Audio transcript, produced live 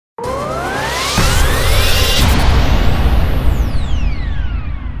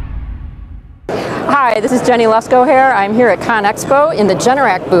Hi, this is Jenny Lesko here. I'm here at Con Expo in the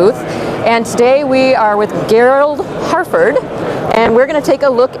Generac booth, and today we are with Gerald Harford, and we're going to take a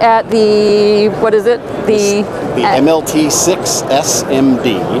look at the, what is it? The MLT6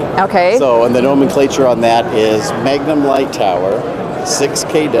 SMD. Okay. So, and the nomenclature on that is Magnum Light Tower, 6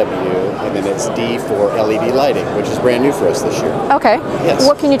 kW, and then it's D for LED lighting, which is brand new for us this year. Okay. Yes.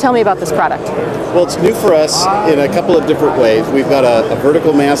 What can you tell me about this product? Well, it's new for us in a couple of different ways. We've got a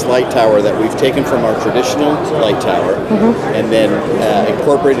vertical mass light tower that we've taken from our traditional light tower and then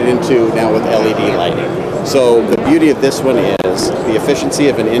incorporated into now with LED lighting. So the beauty of this one is the efficiency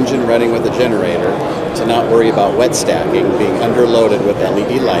of an engine running with a generator to not worry about wet stacking, being underloaded with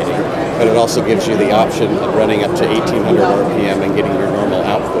LED lighting, but it also gives you the option of running up to 1800 RPM and getting your normal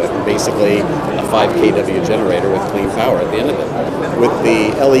output, basically a 5 kW generator with clean power at the end of it. With the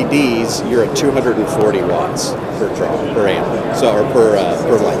LEDs, you're at 240 watts per draw, per amp, so, or per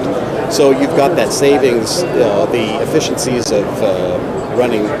light. So you've got that savings, the efficiencies of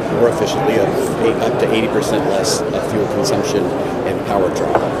running more efficiently of up to 80% less fuel consumption and power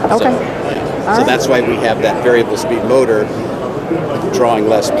draw. Okay. So that's why we have that variable speed motor. Drawing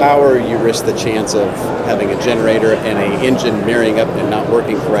less power, you risk the chance of having a generator and an engine marrying up and not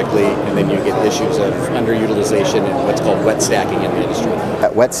working correctly, and then you get issues of underutilization and what's called wet stacking in the industry.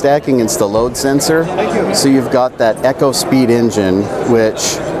 At wet stacking, it's the load sensor. So you've got that ECOSpeed engine,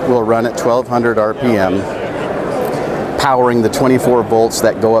 which will run at 1200 RPM, powering the 24 volts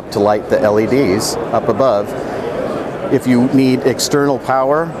that go up to light the LEDs up above. If you need external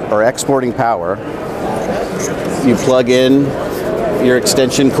power or exporting power, you plug in your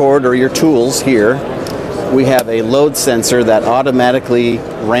extension cord or your tools here. We have a load sensor that automatically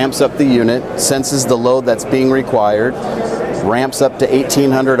ramps up the unit, senses the load that's being required, ramps up to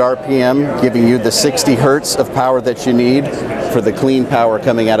 1800 RPM, giving you the 60 hertz of power that you need for the clean power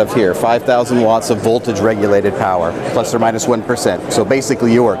coming out of here. 5,000 watts of voltage regulated power, plus or minus 1%. So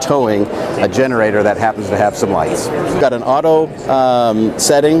basically you are towing a generator that happens to have some lights. We've got an auto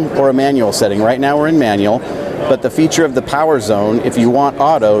setting or a manual setting. Right now we're in manual, but the feature of the power zone, if you want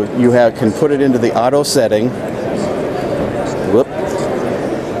auto, you can put it into the auto setting. Whoop.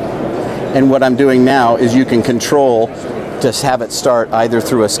 And what I'm doing now is you can control to have it start either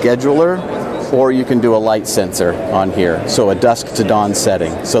through a scheduler, or you can do a light sensor on here, so a dusk to dawn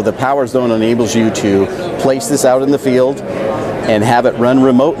setting. So the power zone enables you to place this out in the field and have it run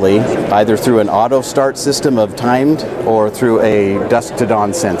remotely, either through an auto start system of timed or through a dusk to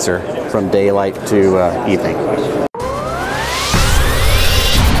dawn sensor from daylight to evening.